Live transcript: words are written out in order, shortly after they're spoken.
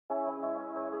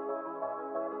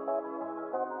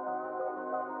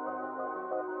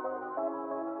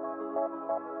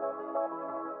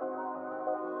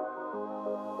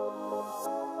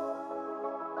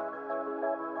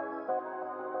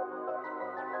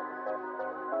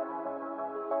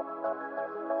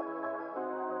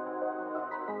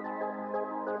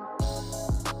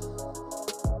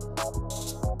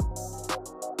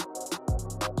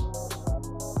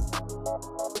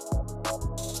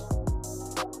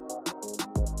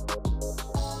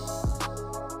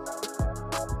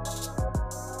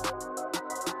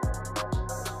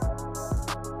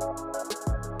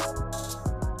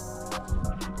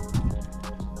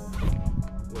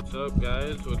What's up,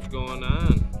 guys? What's going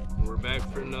on? We're back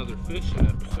for another fishing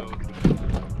episode,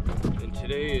 and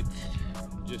today it's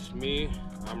just me.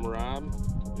 I'm Rob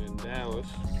in Dallas,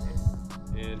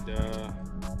 and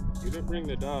we didn't bring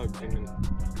the dogs. I mean,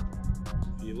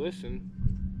 if you listen,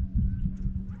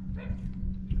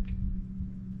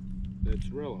 that's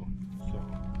Rillo. So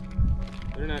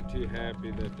they're not too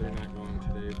happy that they're not going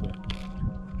today, but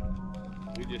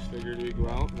we just figured we'd go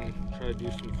out and try to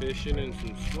do some fishing and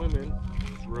some swimming.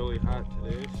 It's really hot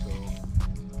today, so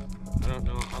I don't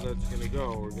know how that's going to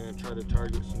go. We're going to try to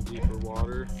target some deeper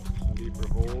water, some deeper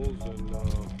holes, and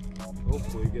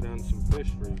hopefully get on some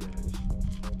fish for you guys.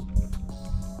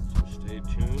 So stay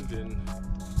tuned and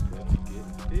let's get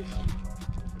fishing.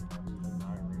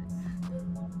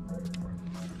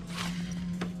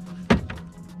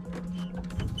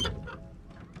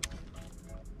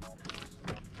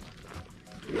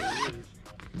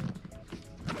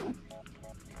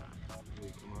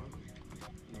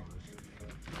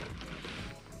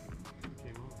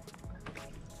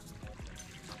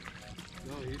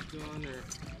 No, he's still on there.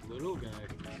 Little guy.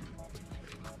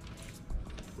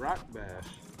 Rock bass.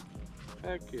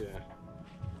 Heck yeah.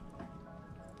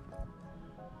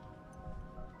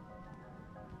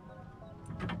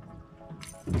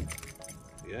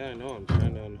 Yeah, I know. I'm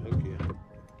trying to unhook you.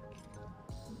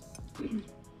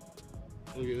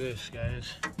 Look at this,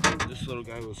 guys. This little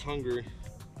guy was hungry.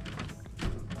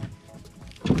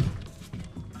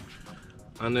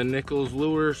 On the Nichols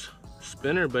Lures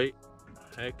spinnerbait.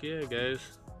 Heck yeah, guys.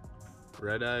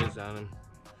 Red eyes on him.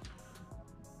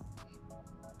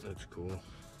 That's cool. Did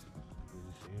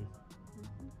you see him?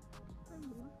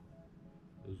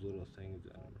 Those little things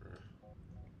on him are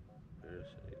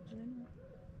parasites.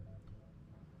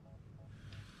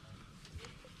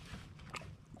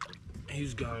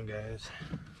 He's gone, guys.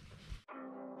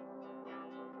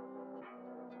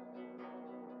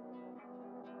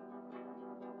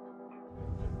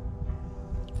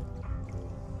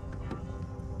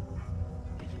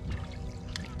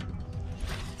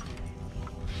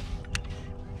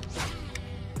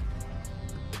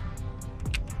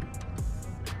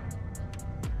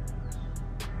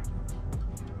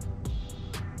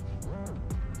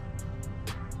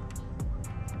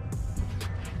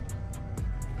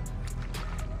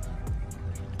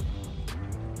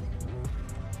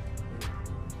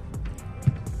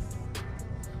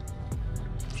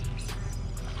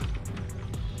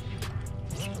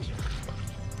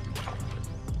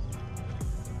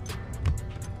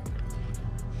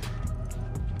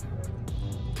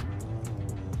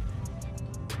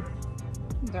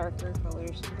 Darker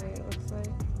colors today, it looks like.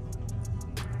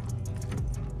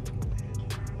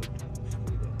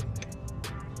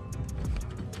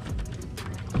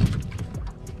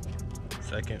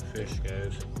 Second fish,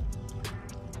 guys.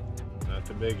 Not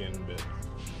the big one, but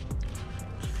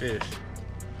fish.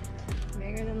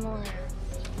 Bigger than the last.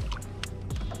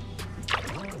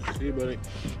 See you, buddy.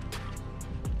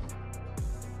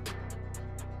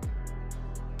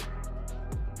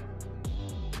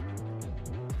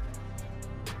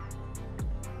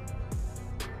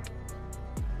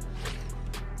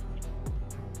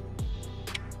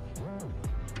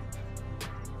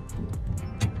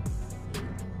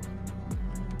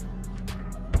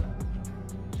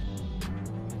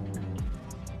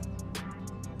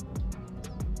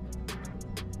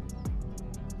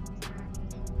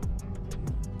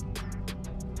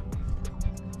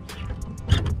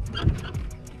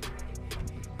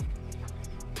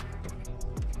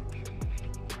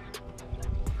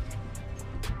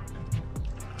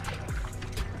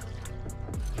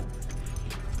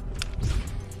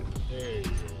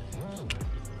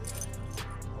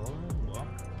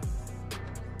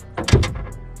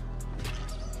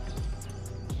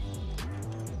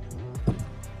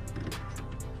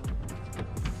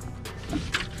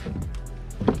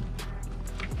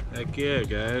 Heck yeah,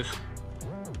 guys.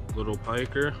 Little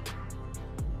piker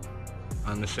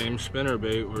on the same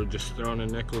spinnerbait. We're just throwing a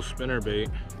Nichols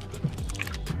spinnerbait.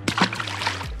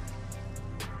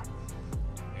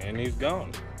 And he's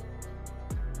gone.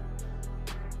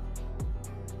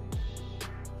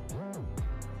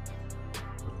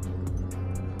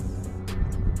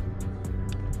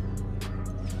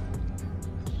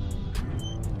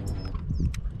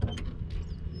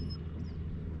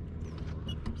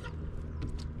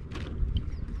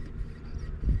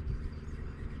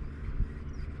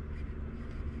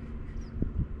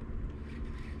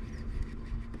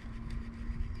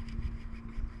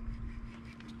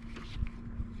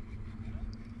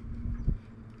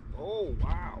 Oh,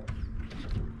 wow.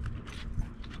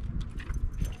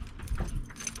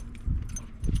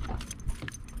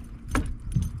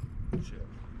 Shit.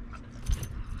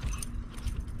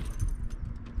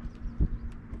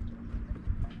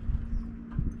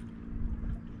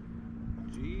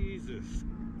 Jesus,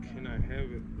 can I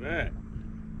have it back?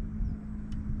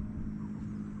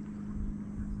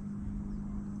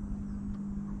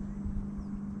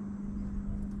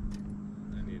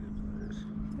 I need it, pliers.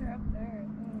 They're up there.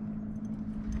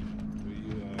 Will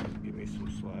you give me some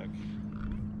slack?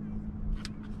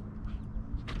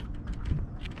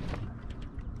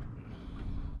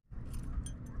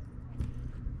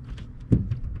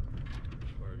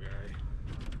 Poor guy.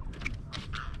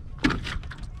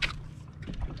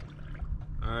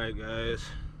 Alright guys,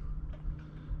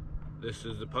 this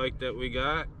is the pike that we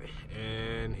got,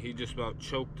 and he just about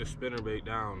choked the spinnerbait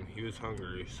down. He was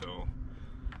hungry, so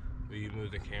will you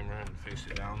move the camera and face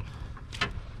it down?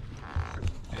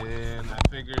 And I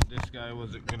figured this guy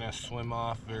wasn't gonna swim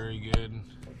off very good.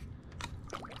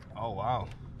 Oh wow,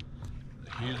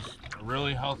 he's a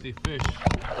really healthy fish.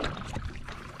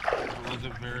 It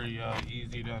wasn't very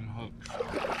easy to unhook, so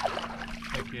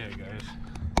heck yeah guys.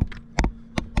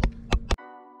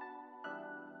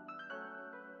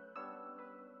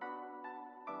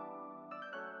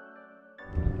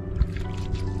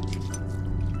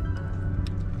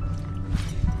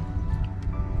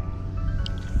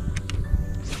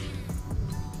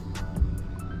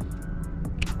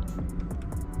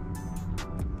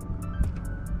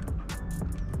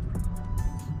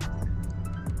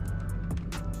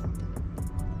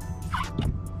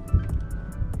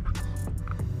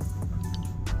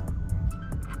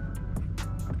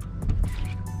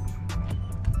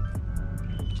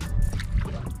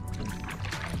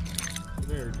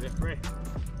 There, Jeffrey.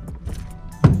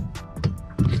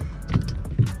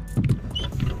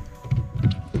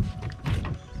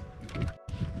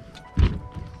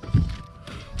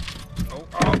 Oh.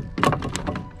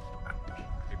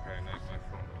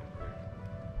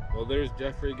 Well, there's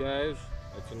Jeffrey, guys.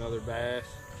 That's another bass.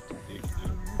 He's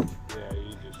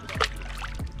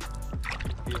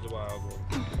a wild one.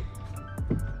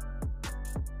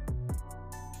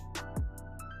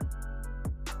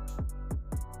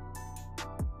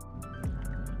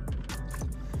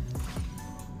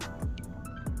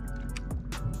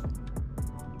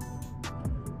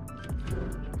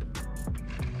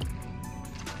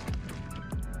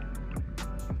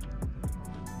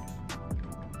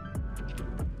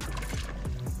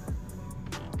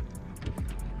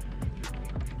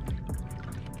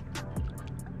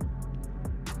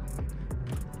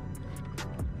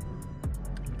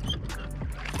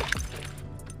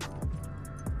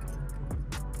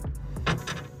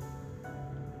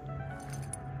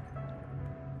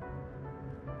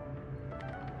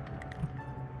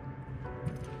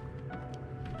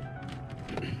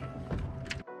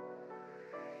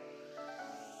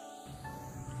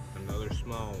 Another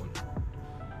small one.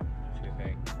 What do you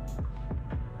think?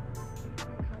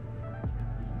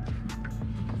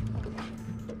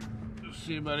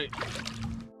 See you, buddy.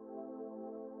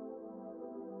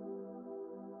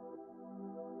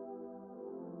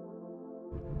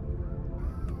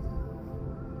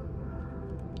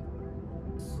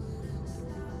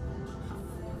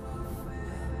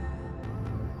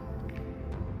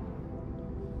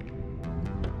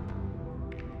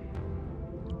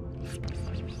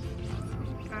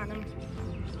 On him.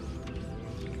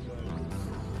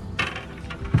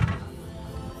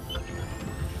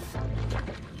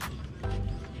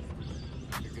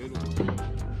 That's a good one.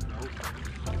 Oh.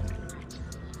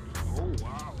 Oh,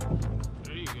 wow.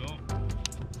 There you go.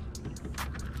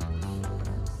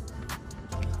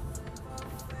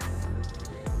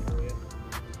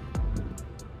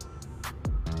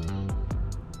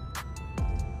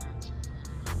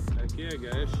 Heck yeah,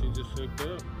 guys, she just hooked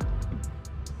up.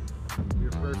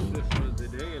 Your first fish of the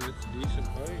day, and it's a decent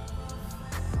fight.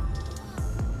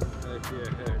 Heck yeah,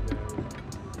 guys.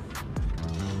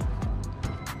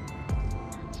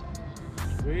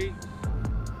 Sweet.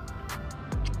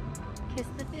 Kiss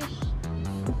the fish. I'm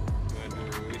gonna do a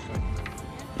release on that.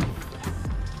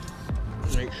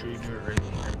 Make sure you do it right here.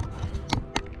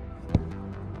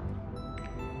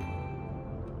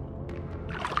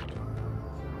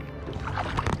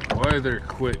 Boy, they're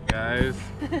quick, guys.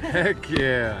 Heck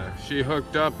yeah. She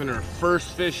hooked up, and her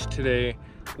first fish today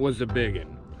was a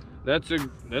biggin. That's a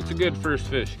good first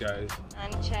fish, guys.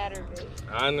 On chatterbait.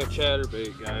 On the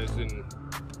chatterbait, guys. And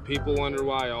people wonder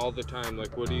why all the time.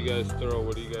 Like, what do you guys throw?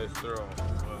 What do you guys throw?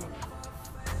 Well,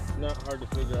 it's not hard to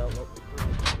figure out what we throw.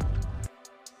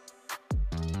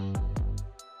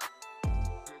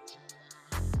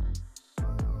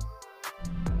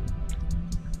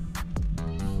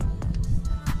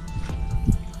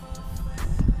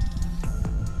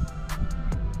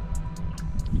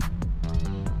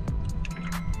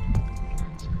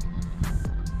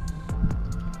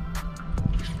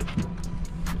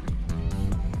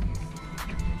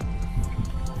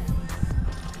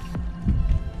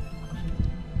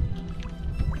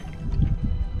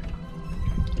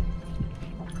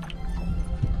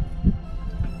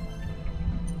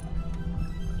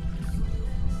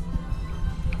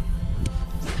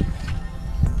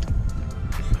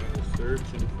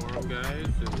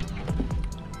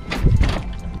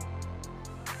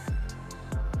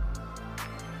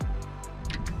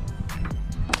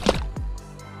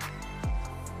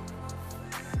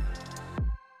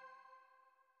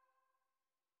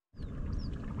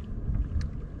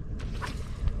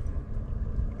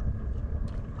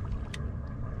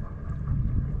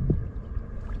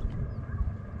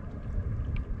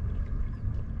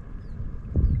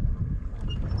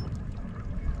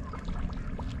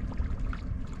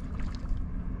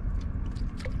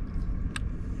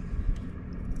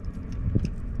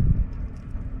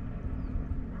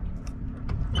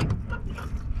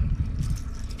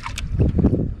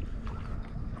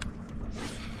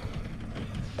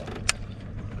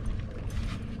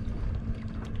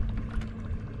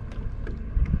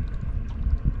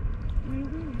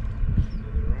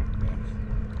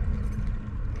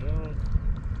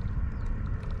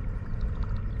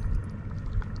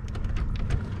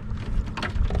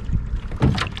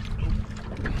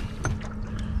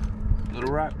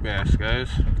 rock bass, guys.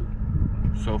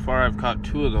 So far I've caught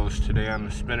 2 of those today on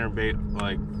the spinner bait,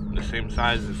 like the same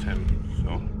size as him.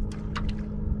 So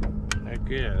heck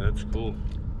yeah, that's cool.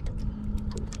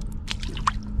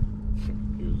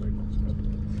 He was like, let's go.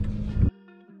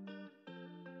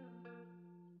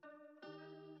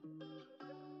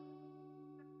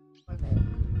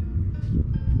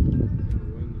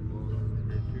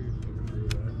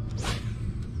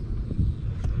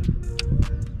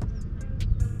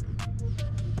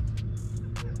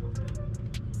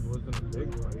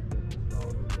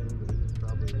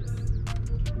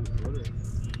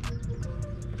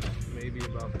 Maybe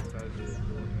about the size of the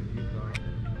one that you thought.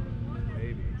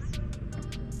 Maybe.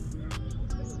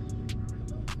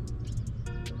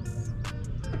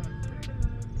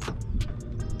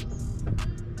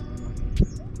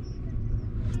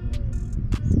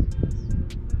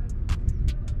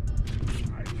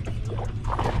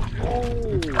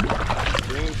 Oh!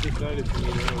 James decided to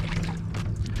eat out.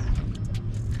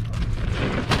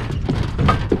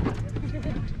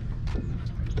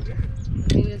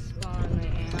 He just spawned my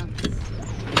ass.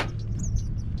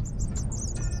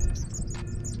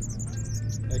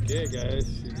 Heck yeah, guys,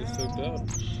 she just hooked up.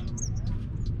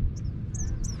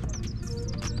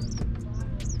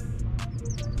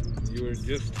 You were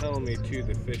just telling me too,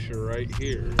 the fish are right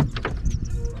here.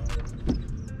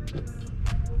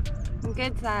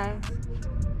 Good size.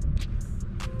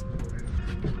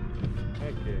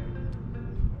 Heck yeah.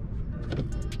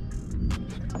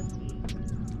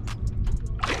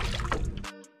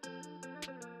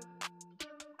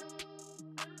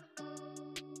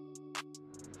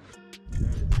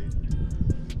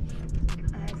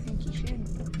 I think you should.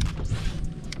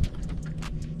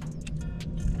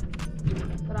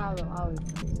 But I will always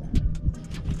do that.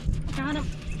 Got him.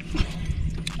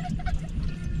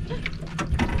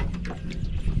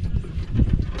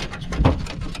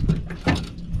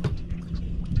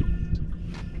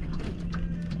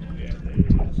 Yeah, there he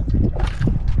is.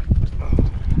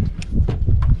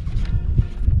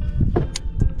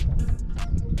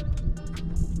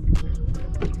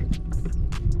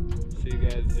 See,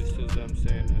 guys, just as I'm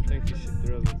saying, I think you should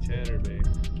throw the chatterbait.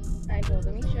 I told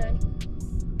him he should.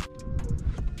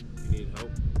 You need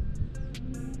help?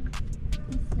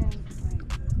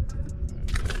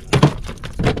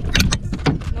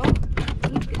 Nope,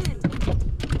 he's good.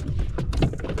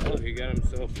 Oh, he got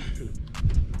himself.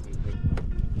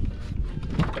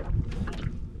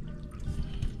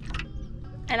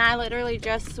 And I literally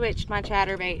just switched my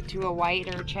chatterbait to a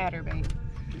whiter chatterbait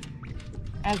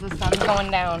as the sun's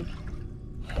going down.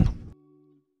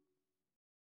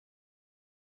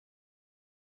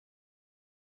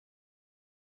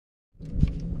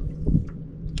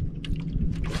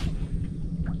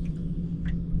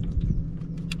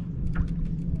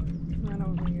 Not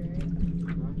over here,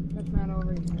 right? That's not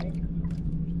over here, right?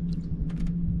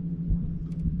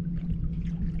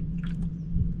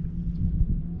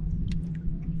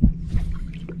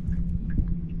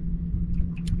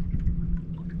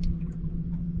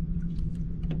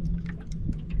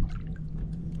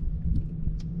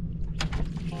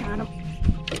 Got him.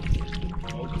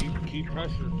 Oh, keep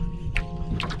pressure.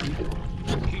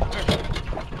 Keep pressure.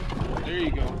 There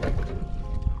you go.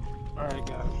 Alright,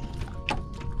 guys.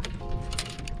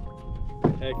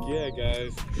 Heck yeah,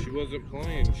 guys. She wasn't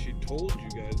playing. She told you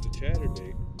guys the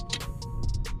chatterbait.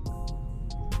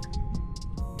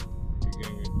 You're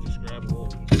gonna just grab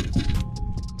hold.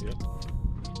 Yep.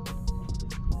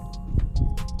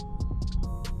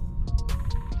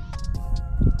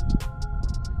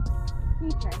 He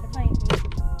tried to bite me.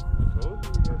 I told you,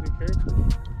 you gotta be careful.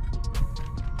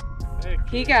 Heck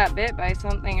He yeah. got bit by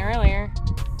something earlier.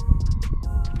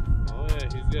 Oh yeah,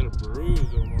 he's got a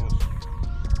bruise almost.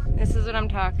 This is what I'm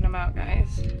talking about,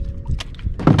 guys.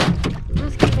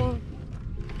 Just kidding.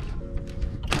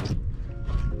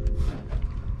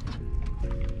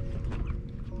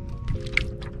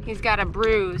 He's got a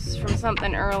bruise from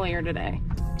something earlier today.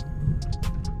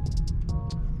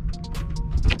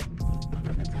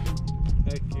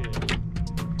 Heck yeah.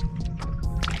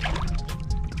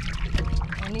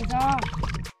 And he's off.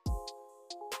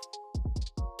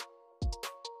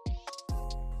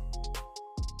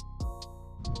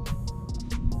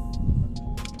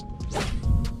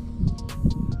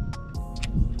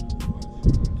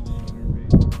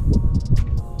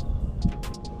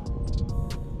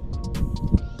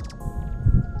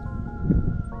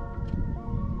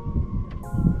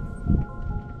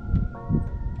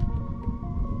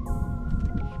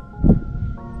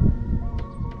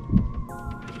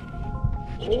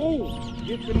 Oh,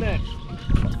 get the net.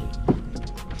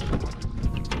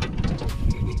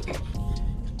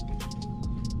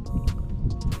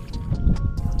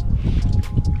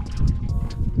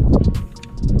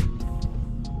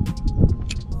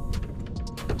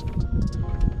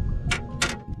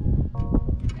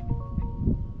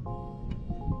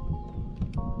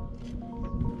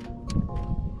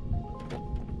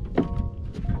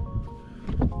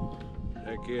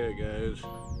 Heck yeah, guys.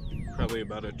 Probably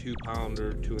about a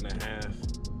 2-pounder,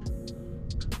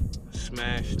 2.5.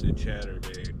 Smashed the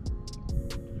chatterbait.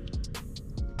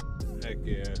 Heck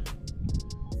yeah.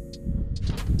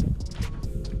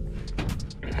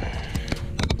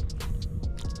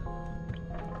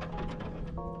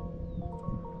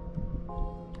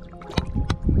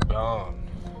 Gone.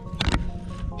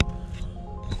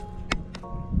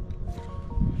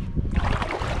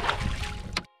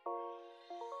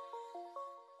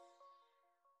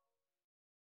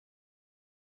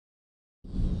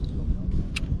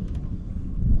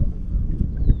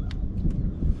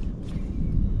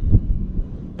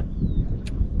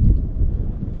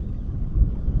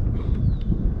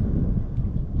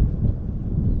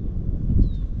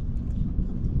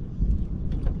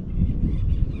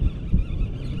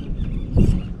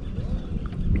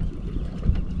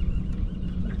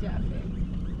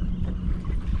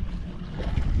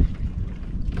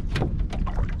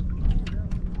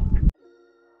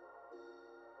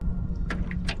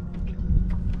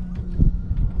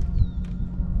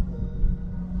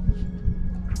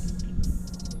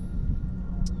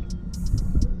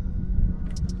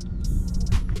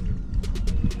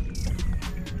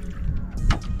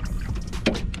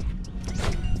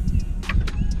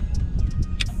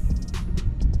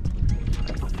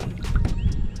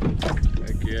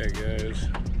 Yeah, guys,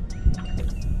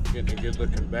 getting a good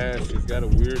looking bass. He's got a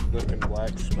weird looking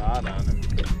black spot on him,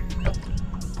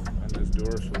 on his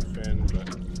dorsal fin, but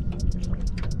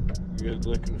good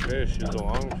looking fish. He's a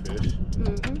long fish.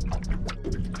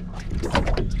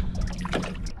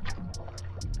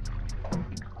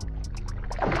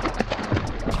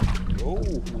 Oh.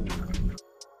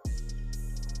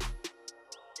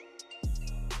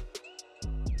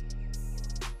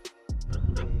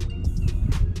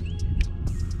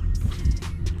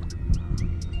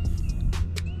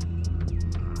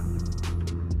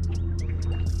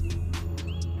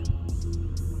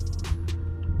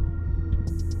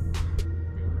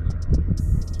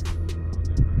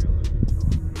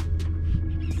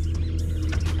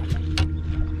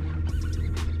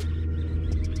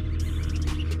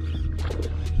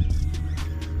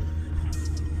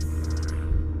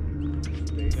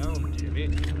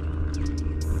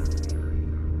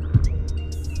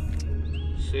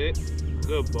 Sit.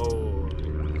 Good boy.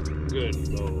 Good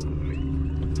boy.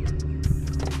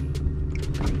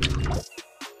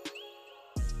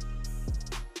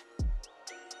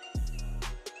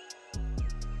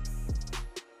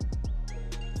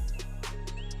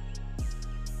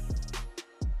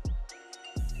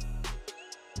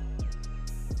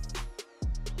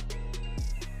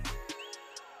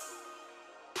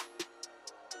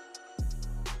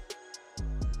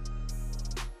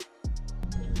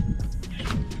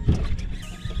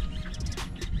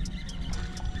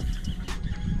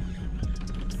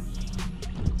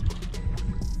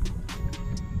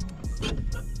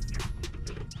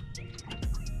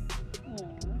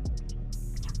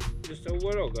 Just a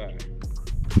little guy.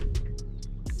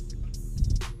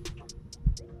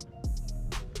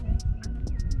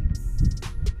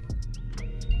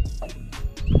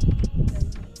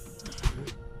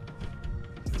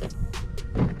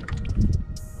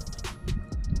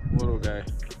 Little guy.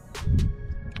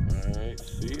 Alright,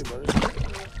 see you, buddy.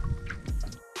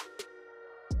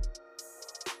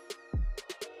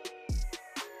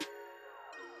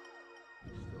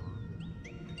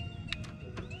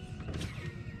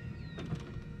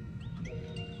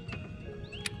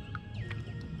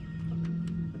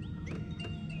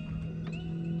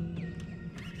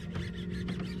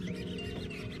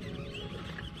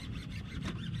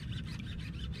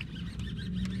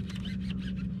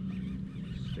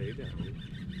 Stay down.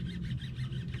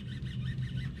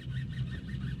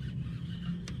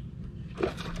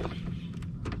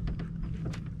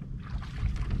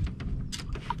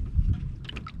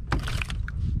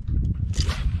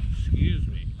 Excuse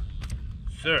me,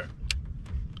 sir.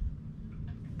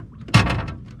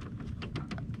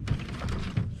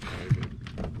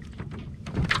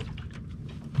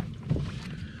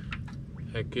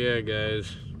 Heck yeah,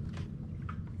 guys.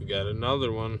 We got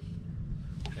another one.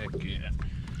 Heck yeah.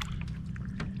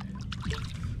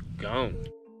 Gone.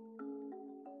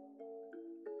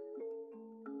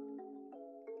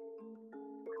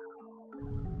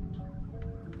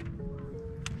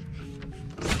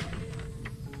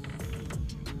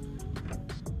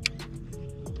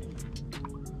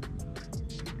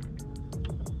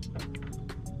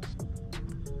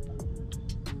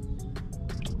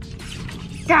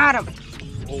 Got him.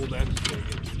 Oh, that's big.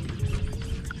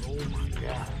 Oh my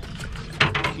God.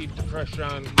 Keep the pressure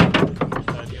on.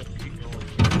 Yep, keep going.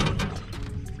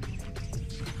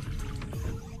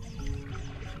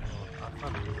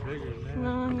 bigger than that.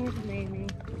 No, he's a baby.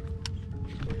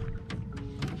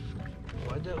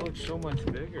 Why'd that look so much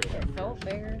bigger? It felt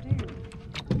bigger too.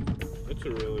 That's a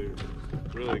really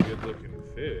good looking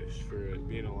fish for it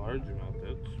being a largemouth.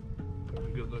 That's a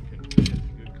good looking fish.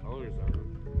 Good colors on them.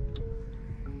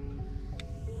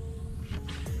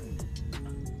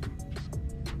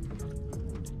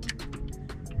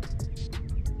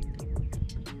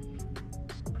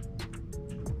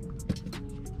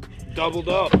 Doubled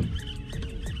up.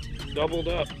 Doubled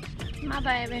up. My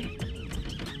baby.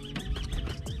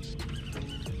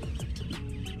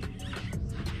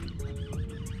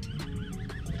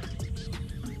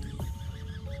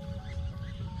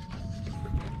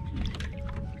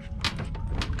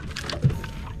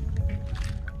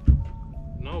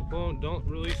 No, don't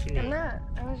release him yet. I'm not.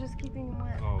 I was just keeping him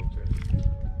wet. Oh, okay.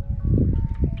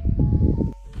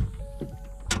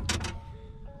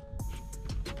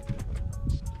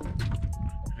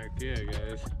 Heck yeah,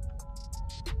 guys.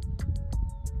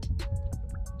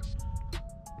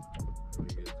 Let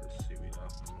me get this seaweed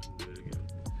off and do it again.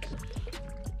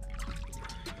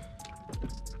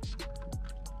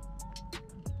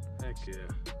 Heck yeah.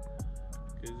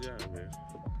 Good job, man.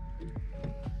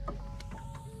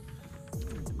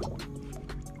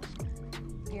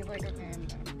 He's like a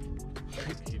panda.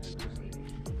 He did the same.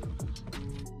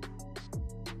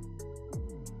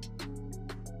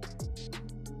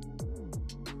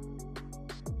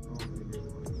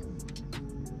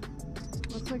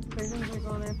 Looks like the big ones are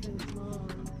going after the small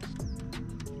ones.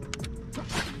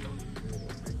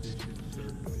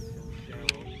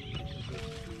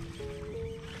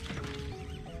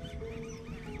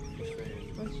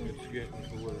 It's getting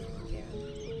cooler. Yeah.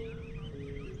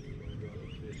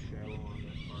 Fish shallow on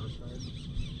that far side.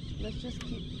 Let's just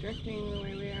keep drifting the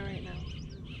way we are right now.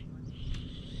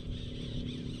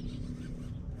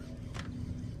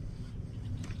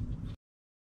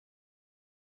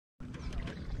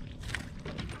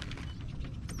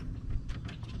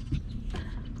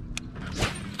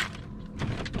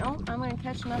 No, I'm gonna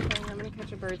catch nothing. I'm gonna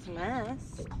catch a bird's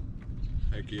nest.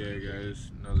 Heck yeah,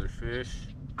 guys. Another fish.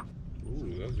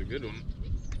 Ooh, that was a good one.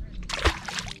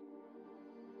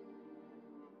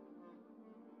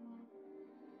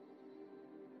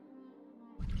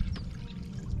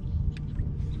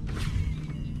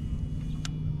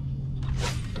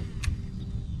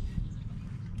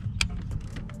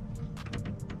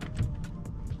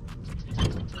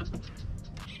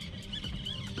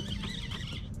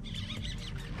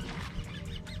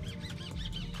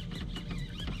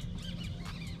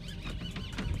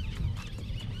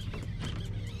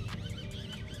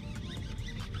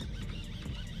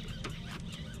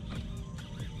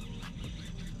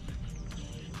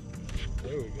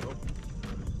 There we go.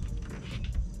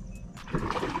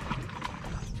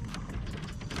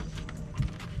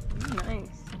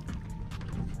 Nice.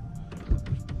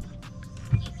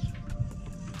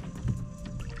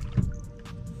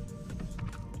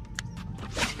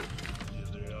 Yeah,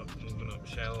 they're up, moving up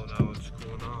shallow now. It's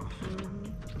cooling off.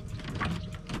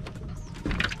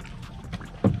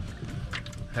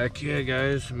 Heck yeah,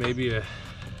 guys. Maybe a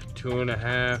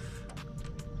 2.5.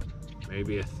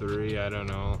 Maybe a 3, I don't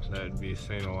know. That'd be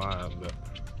saying a lot, but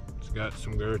it's got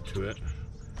some girth to it.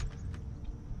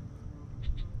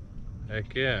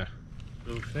 Heck yeah,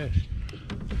 little fish.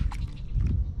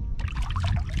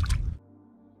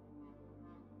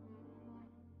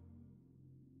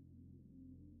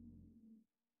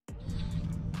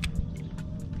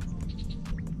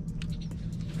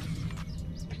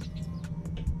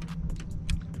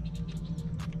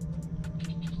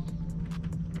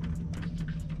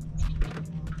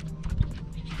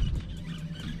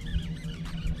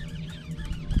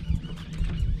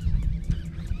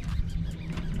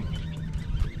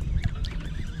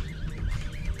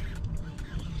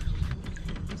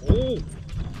 Oh!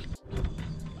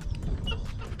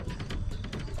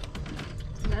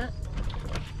 That's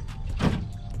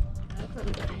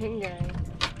a big guy.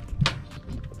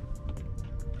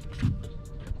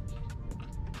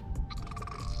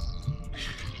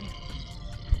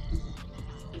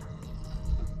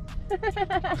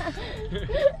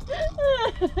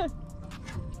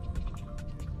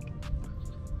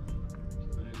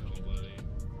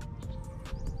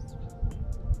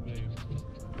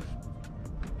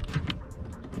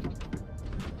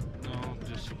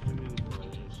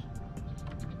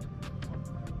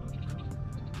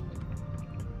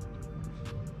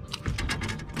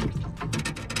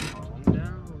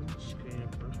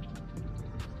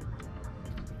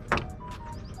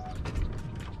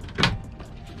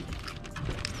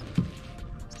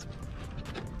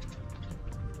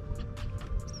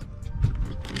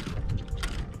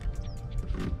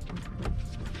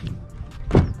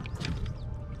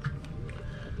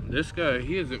 This guy,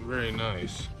 he isn't very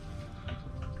nice.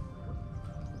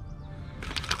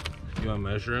 You want to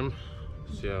measure him?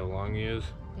 See how long he is?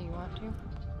 Do you want to?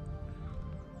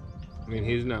 I mean,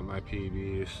 he's not my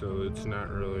PB, so it's not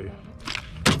really.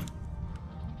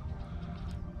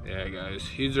 Yeah, guys,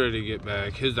 he's ready to get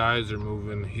back. His eyes are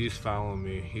moving. He's following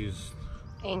me. He's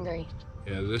angry.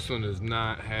 Yeah, this one is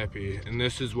not happy. And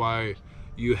this is why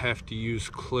you have to use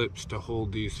clips to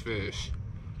hold these fish.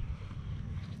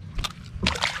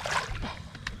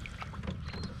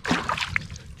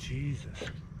 Jesus.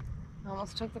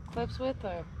 Almost took the clips with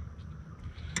her.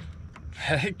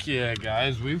 Heck yeah,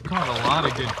 guys. We've caught a lot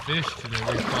of good fish today.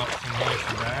 We caught some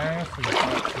nice bass. We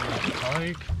caught some nice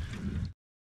pike.